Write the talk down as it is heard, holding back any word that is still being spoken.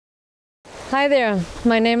Hi there,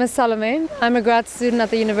 my name is Salome. I'm a grad student at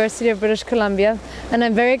the University of British Columbia and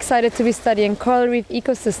I'm very excited to be studying coral reef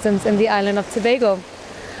ecosystems in the island of Tobago.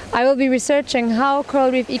 I will be researching how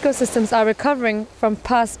coral reef ecosystems are recovering from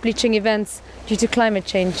past bleaching events due to climate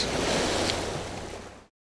change.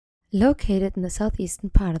 Located in the southeastern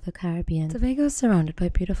part of the Caribbean, Tobago is surrounded by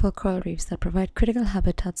beautiful coral reefs that provide critical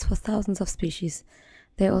habitats for thousands of species.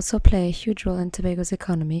 They also play a huge role in Tobago's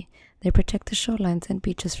economy. They protect the shorelines and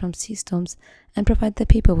beaches from sea storms and provide the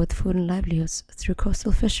people with food and livelihoods through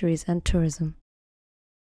coastal fisheries and tourism.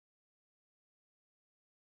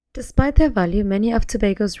 Despite their value, many of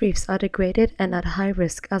Tobago's reefs are degraded and at high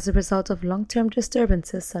risk as a result of long-term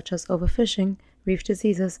disturbances such as overfishing, reef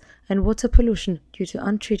diseases, and water pollution due to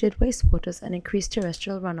untreated wastewaters and increased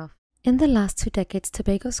terrestrial runoff. In the last 2 decades,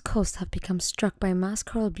 Tobago's coasts have become struck by mass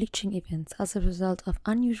coral bleaching events as a result of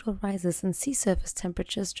unusual rises in sea surface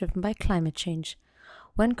temperatures driven by climate change.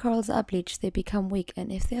 When corals are bleached, they become weak,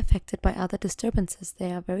 and if they are affected by other disturbances,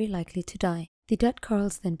 they are very likely to die. The dead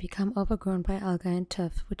corals then become overgrown by algae and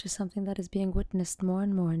turf, which is something that is being witnessed more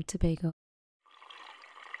and more in Tobago.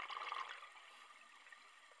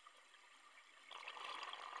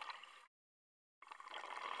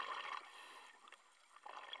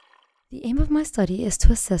 The aim of my study is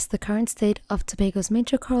to assess the current state of Tobago's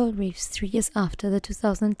major coral reefs 3 years after the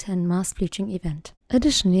 2010 mass bleaching event.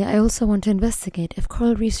 Additionally, I also want to investigate if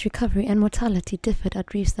coral reefs' recovery and mortality differed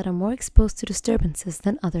at reefs that are more exposed to disturbances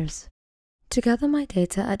than others. To gather my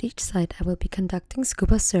data at each site, I will be conducting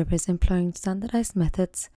scuba surveys employing standardized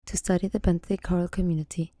methods to study the benthic coral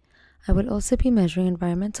community. I will also be measuring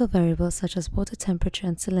environmental variables such as water temperature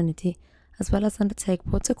and salinity, as well as undertake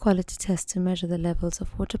water quality tests to measure the levels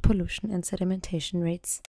of water pollution and sedimentation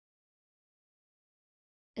rates.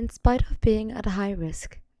 In spite of being at a high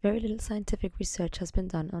risk, very little scientific research has been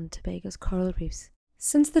done on Tobago's coral reefs.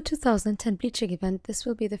 Since the 2010 bleaching event, this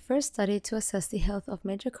will be the first study to assess the health of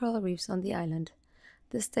major coral reefs on the island.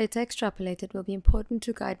 This data extrapolated will be important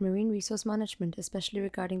to guide marine resource management, especially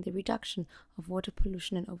regarding the reduction of water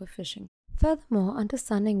pollution and overfishing. Furthermore,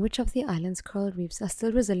 understanding which of the island's coral reefs are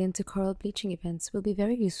still resilient to coral bleaching events will be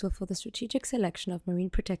very useful for the strategic selection of marine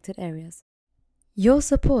protected areas. Your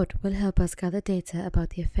support will help us gather data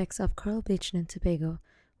about the effects of coral bleaching in Tobago,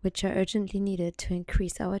 which are urgently needed to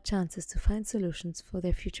increase our chances to find solutions for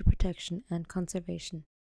their future protection and conservation.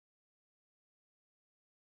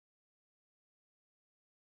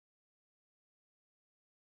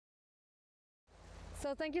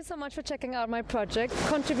 So thank you so much for checking out my project.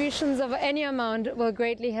 Contributions of any amount will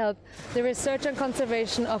greatly help the research and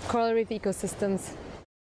conservation of coral reef ecosystems.